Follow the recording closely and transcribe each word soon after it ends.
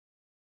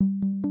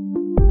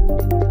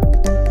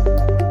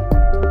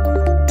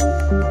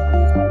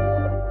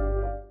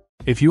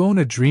If you own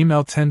a Dreame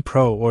L10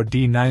 Pro or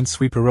D9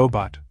 sweeper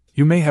robot,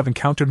 you may have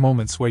encountered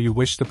moments where you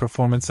wish the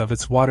performance of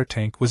its water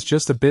tank was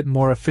just a bit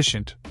more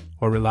efficient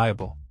or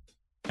reliable.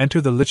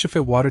 Enter the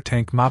LICHIFIT Water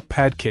Tank Mop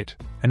Pad Kit,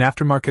 an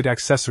aftermarket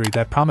accessory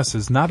that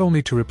promises not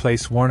only to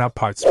replace worn-out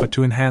parts but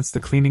to enhance the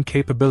cleaning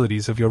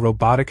capabilities of your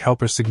robotic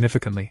helper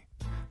significantly.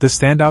 The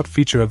standout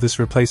feature of this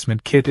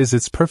replacement kit is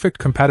its perfect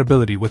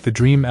compatibility with the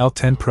Dreame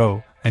L10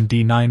 Pro and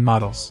D9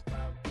 models.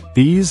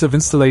 The ease of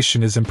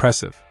installation is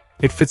impressive.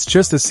 It fits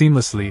just as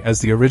seamlessly as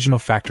the original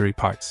factory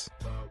parts.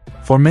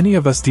 For many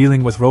of us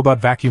dealing with robot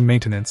vacuum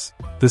maintenance,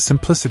 the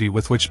simplicity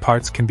with which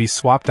parts can be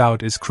swapped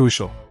out is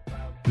crucial.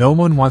 No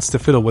one wants to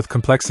fiddle with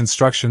complex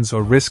instructions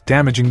or risk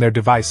damaging their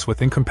device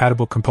with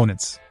incompatible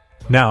components.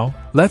 Now,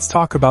 let's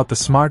talk about the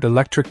smart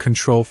electric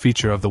control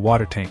feature of the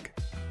water tank.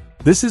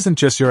 This isn't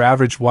just your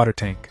average water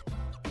tank.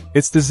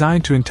 It's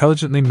designed to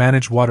intelligently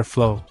manage water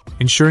flow,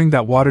 ensuring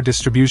that water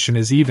distribution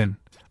is even,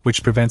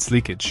 which prevents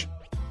leakage.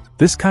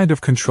 This kind of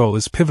control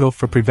is pivotal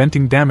for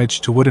preventing damage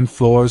to wooden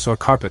floors or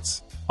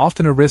carpets,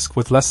 often a risk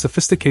with less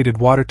sophisticated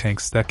water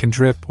tanks that can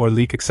drip or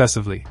leak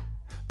excessively.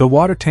 The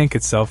water tank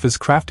itself is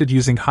crafted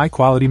using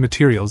high-quality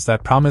materials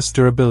that promise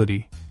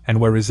durability and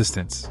wear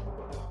resistance.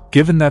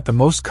 Given that the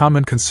most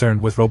common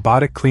concern with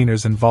robotic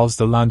cleaners involves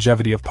the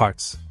longevity of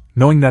parts,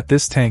 knowing that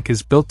this tank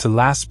is built to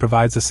last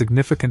provides a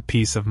significant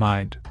peace of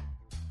mind.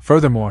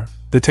 Furthermore,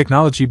 the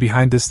technology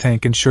behind this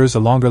tank ensures a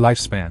longer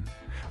lifespan,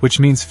 which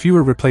means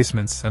fewer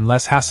replacements and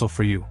less hassle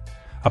for you,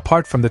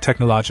 apart from the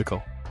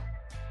technological.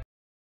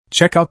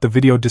 Check out the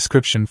video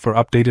description for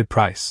updated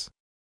price.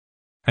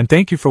 And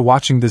thank you for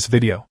watching this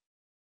video.